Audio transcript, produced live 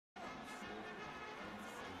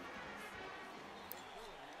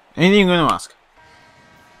Anything you're gonna ask.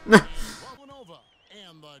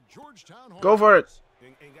 Go for it.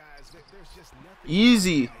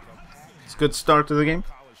 Easy. It's a good start to the game.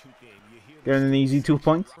 Getting an easy 2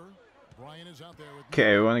 points.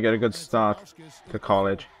 Okay, we want to get a good start to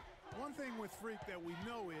college. One thing with Freak that we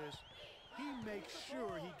know is he makes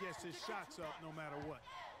sure he gets his shots up no matter what.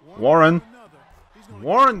 Warren.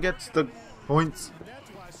 Warren gets the points.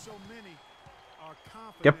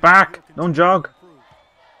 Get back. Don't jog.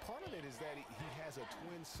 Part of it is that he has a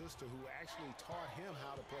twin sister who actually taught him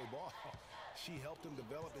how to play ball. She helped him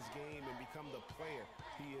develop his game and become the player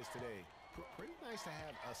he is today. Pretty nice to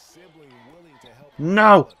have a sibling willing to help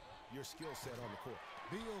No. your skill set on the court.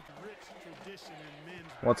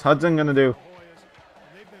 What's Hudson gonna do?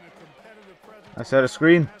 I set a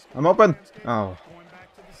screen. I'm open. Oh.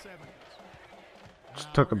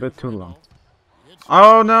 Just took a bit too long.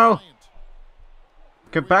 Oh no.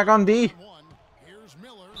 Get back on D.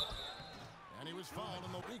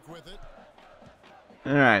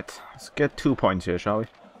 Alright. Let's get 2 points here, shall we?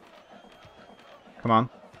 Come on.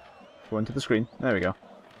 Go into the screen. There we go.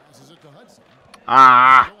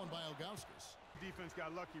 Ah!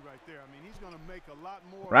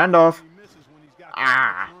 Randolph.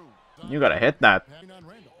 Ah! You gotta hit that.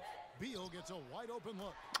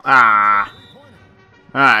 Ah!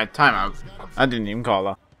 Alright, timeout. I didn't even call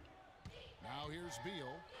her.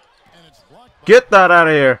 Get that out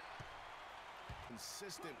of here!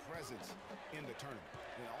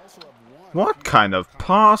 What kind of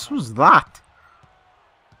pass was that?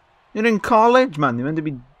 You're in college, man. You're meant to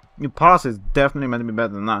be. Your pass is definitely meant to be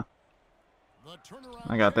better than that.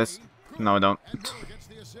 I got this. No, I don't.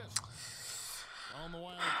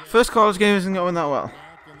 First college game isn't going that well.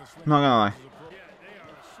 Not gonna lie.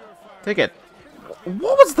 Take it.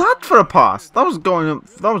 What was that for a pass? That was going.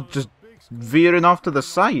 That was just veering off to the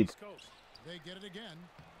side.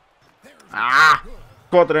 Ah!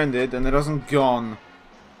 Quarter ended and it hasn't gone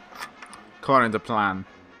according to plan.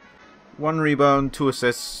 1 rebound, 2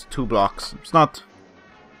 assists, 2 blocks. It's not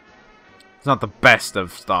the best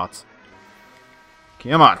of starts.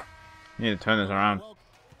 Come on. I need to turn this around.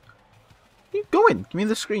 Keep going. Give me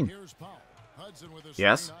the screen.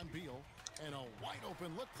 Yes.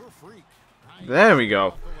 There we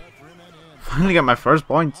go. Finally got my first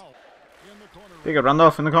point. Big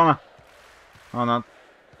Randolph in the corner. Oh no.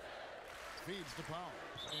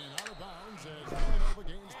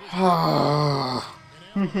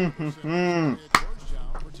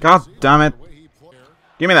 God damn it.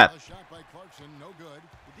 Give me that.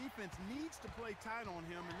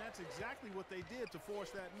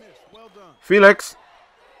 Felix.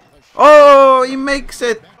 Oh, he makes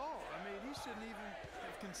it.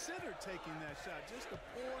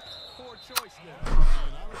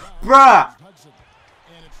 Bruh.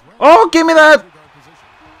 Oh, give me that.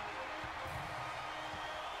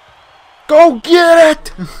 Go get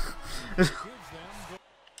it.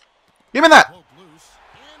 Give me that.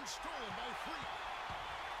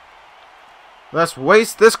 Let's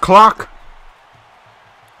waste this clock.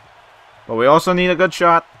 But we also need a good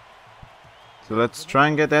shot. So let's try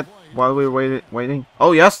and get that while we're waiting.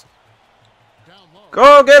 Oh, yes.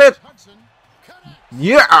 Go get it.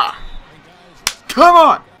 Yeah. Come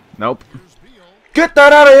on. Nope. Get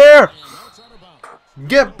that out of here.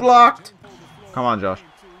 Get blocked. Come on, Josh.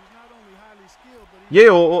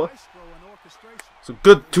 Yeah. So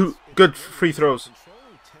good free throws.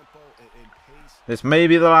 This may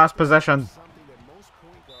be the last possession.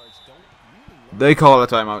 They call a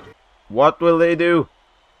timeout. What will they do?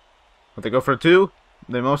 Will they go for a 2?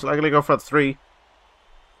 They most likely go for a 3.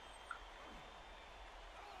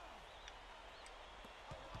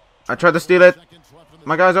 I tried to steal it.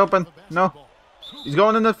 My guy's open. No. He's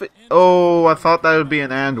going in the... Oh, I thought that would be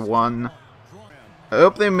an and 1. I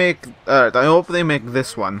hope they make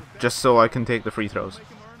this one just so I can take the free throws.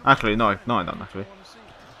 Actually, no, I don't actually.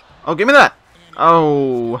 Oh, give me that.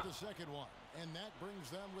 Oh.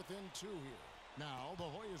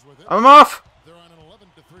 I'm off.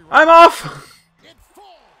 I'm off.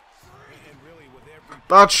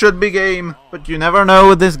 That should be game, but you never know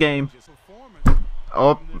with this game.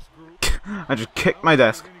 Oh, I just kicked my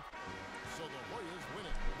desk.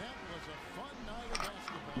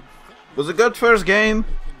 It was a good first game,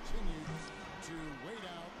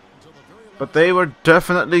 but they were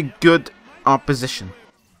definitely good opposition.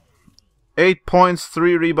 8 points,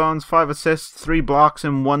 3 rebounds, 5 assists, 3 blocks,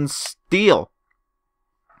 and 1 steal.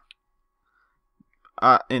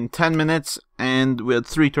 In 10 minutes, and we had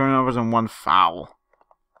 3 turnovers and 1 foul.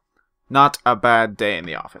 Not a bad day in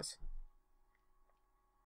the office.